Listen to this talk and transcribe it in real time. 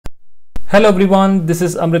Hello everyone, this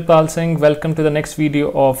is Amritpal Singh. Welcome to the next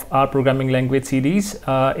video of our programming language series.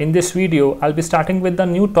 In this video, I'll be starting with the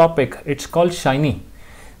new topic. It's called Shiny.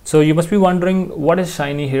 So you must be wondering what is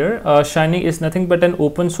Shiny here. Shiny is nothing but an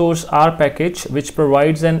open source R package which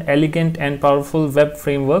provides an elegant and powerful web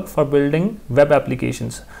framework for building web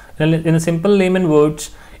applications. In a simple layman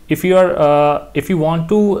words, if you want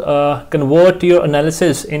to convert your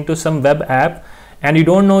analysis into some web app, and you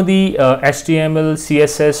don't know the HTML,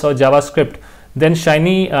 CSS or JavaScript, then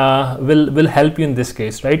Shiny will help you in this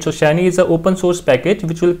case, right? So Shiny is an open source package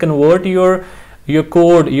which will convert your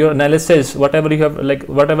code, your analysis, whatever you have, like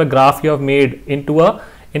whatever graph you have made, into a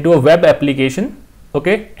web application.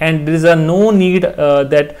 Okay, and there is no need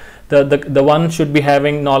that the one should be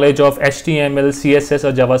having knowledge of HTML, CSS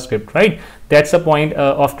or JavaScript, right? That's the point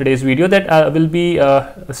of today's video that I will be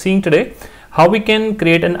seeing today. How we can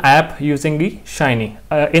create an app using the Shiny.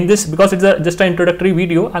 In this, because it's just an introductory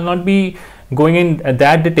video, I'll not be going in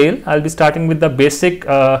that detail. I'll be starting with the basic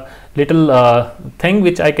little thing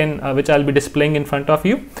which I'll be displaying in front of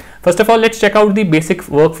you. First of all, let's check out the basic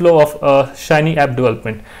workflow of Shiny app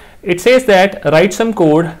development. It says that write some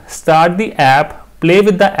code, start the app, play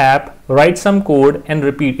with the app, write some code and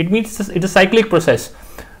repeat. It means it's a cyclic process.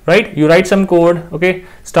 Right, you write some code, okay,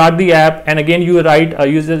 start the app, and again you write,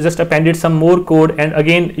 you just appended some more code, and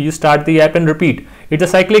again you start the app and repeat. It's a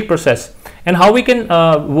cyclic process. And how we can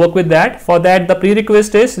work with that? For that, the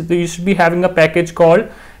prerequisite is you should be having a package called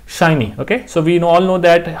Shiny. Okay, so we all know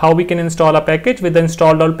that how we can install a package. With the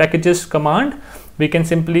install.packages command, we can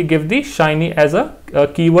simply give the Shiny as a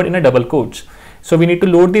keyword in a double quotes. So we need to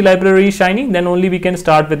load the library Shiny, then only we can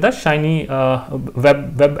start with the Shiny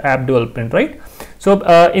web app development, right? So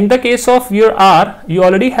in the case of your R, you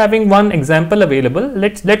already having one example available.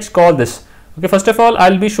 Let's call this. Okay, first of all,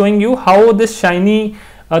 I'll be showing you how this Shiny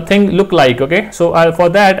thing look like. Okay, so for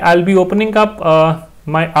that I'll be opening up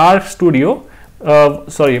my R Studio,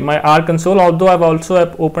 my R console. Although I've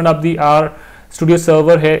also opened up the R Studio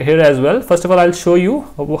server here as well. First of all, I'll show you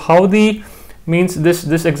how the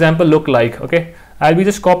this example look like. Okay, I'll be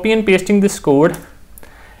just copy and pasting this code,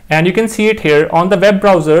 and you can see it here on the web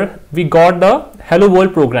browser. We got the hello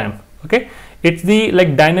world program. Okay, it's the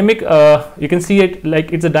dynamic, you can see it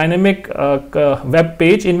like it's a dynamic web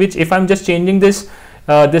page in which if I'm just changing this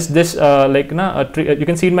you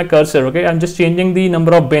can see in my cursor. Okay, I'm just changing the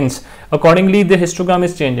number of bins, accordingly the histogram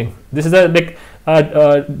is changing. This is the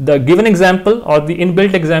given example or the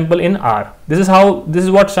inbuilt example in R. This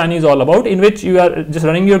is what Shiny is all about, in which you are just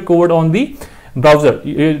running your code on the browser.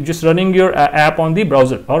 You're just running your app on the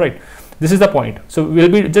browser. All right, this is the point. So we'll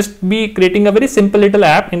be creating a very simple little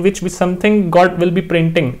app in which will be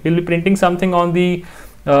printing something on the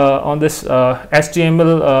on this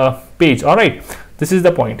HTML page. All right, this is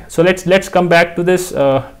the point. So let's come back to this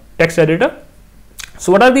text editor.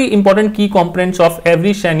 So what are the important key components of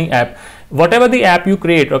every Shiny app? Whatever the app you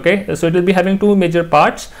create, okay, so it will be having two major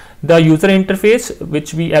parts: the user interface,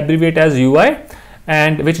 which we abbreviate as UI,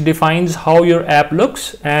 and which defines how your app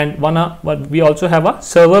looks, and we also have a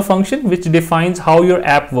server function which defines how your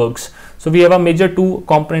app works. So we have a major two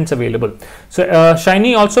components available. So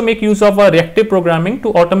Shiny also make use of a reactive programming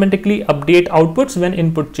to automatically update outputs when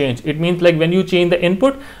input change. It means like when you change the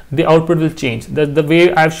input, the output will change. The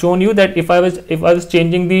way I've shown you that if I was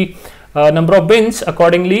changing the number of bins,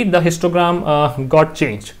 accordingly the histogram got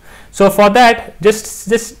changed. So for that, just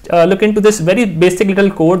look into this very basic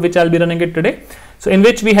little code which I'll be running it today. So in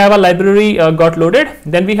which we have a library got loaded.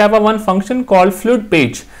 Then we have one function called fluid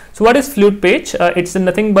page. So what is fluid page? It's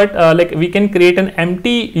nothing but we can create an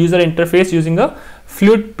empty user interface using a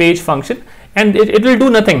fluid page function, and it will do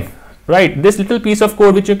nothing, right? This little piece of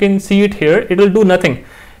code which you can see it here, it will do nothing.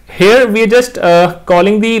 Here we are just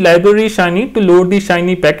calling the library Shiny to load the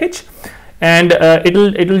Shiny package, and it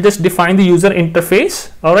will just define the user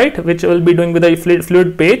interface, all right, which will be doing with the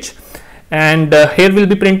fluid page. And here we'll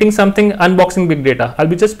be printing something, unboxing big data. I'll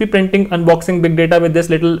just be printing unboxing big data with this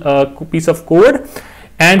little piece of code.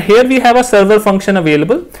 And here we have a server function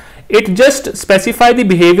available. It just specify the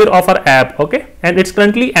behavior of our app, okay, and it's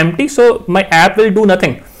currently empty, so my app will do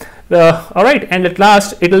nothing. All right, and at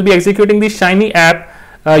last it will be executing the Shiny app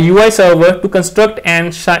UI server to construct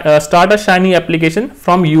and start a Shiny application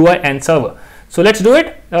from UI and server. So let's do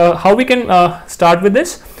it. How we can start with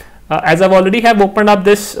this? As I've already have opened up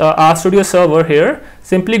this R Studio server here,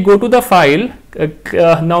 simply go to the file,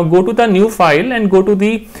 now go to the new file and go to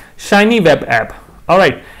the Shiny web app. All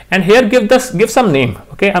right, and here give some name.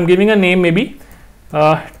 Okay, I'm giving a name, maybe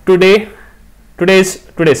today's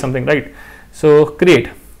something, right? So create.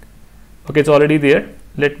 Okay, it's already there.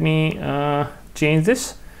 Let me change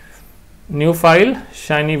this. new file,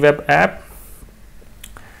 Shiny web app.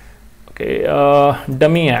 Okay,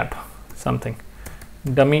 dummy app, something,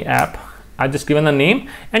 dummy app. I've just given a name,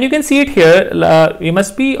 and you can see it here. You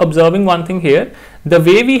must be observing one thing here. The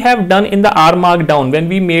way we have done in the R markdown when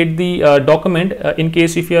we made the document, in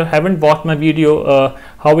case if you haven't watched my video,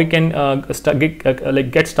 how we can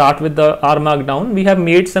get start with the R markdown, we have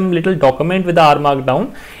made some little document with the R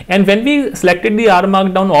markdown, and when we selected the R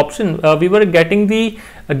markdown option, we were getting the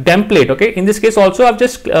template. Okay, in this case also I've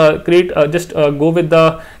just go with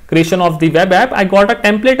the creation of the web app. I got a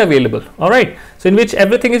template available, all right, so in which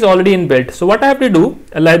everything is already inbuilt. So what I have to do,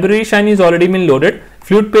 a library Shiny is already been loaded,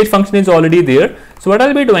 fluid page function is already there. So what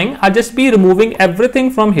I'll be doing, I'll just be removing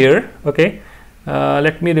everything from here. Okay,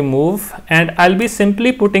 let me remove, and I'll be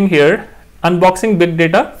simply putting here unboxing big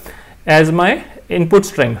data as my input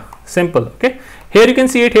string. Simple. Okay, here you can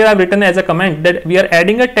see it. Here I've written as a comment that we are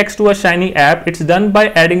adding a text to a Shiny app. It's done by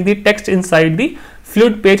adding the text inside the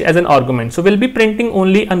fluid page as an argument. So we'll be printing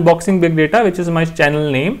only unboxing big data, which is my channel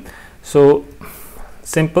name. So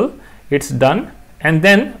simple, it's done. And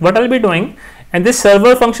then what I'll be doing, and this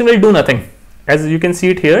server function will do nothing. As you can see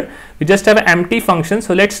it here, we just have an empty function.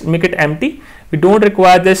 So let's make it empty. We don't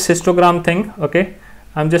require this histogram thing. Okay,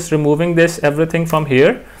 I'm just removing this everything from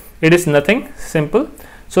here. It is nothing. Simple.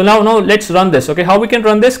 So now let's run this. Okay, how we can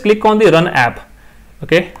run this? Click on the run app.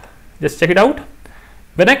 Okay, just check it out.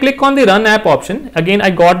 When I click on the run app option, again I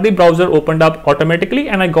got the browser opened up automatically,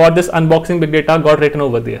 and I got this unboxing big data got written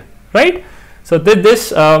over there, right? So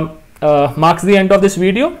this marks the end of this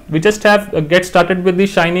video. We just have get started with the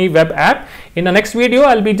Shiny web app. In the next video,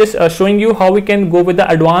 I'll be just showing you how we can go with the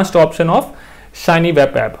advanced option of Shiny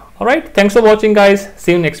web app. All right, thanks for watching, guys.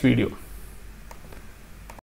 See you next video.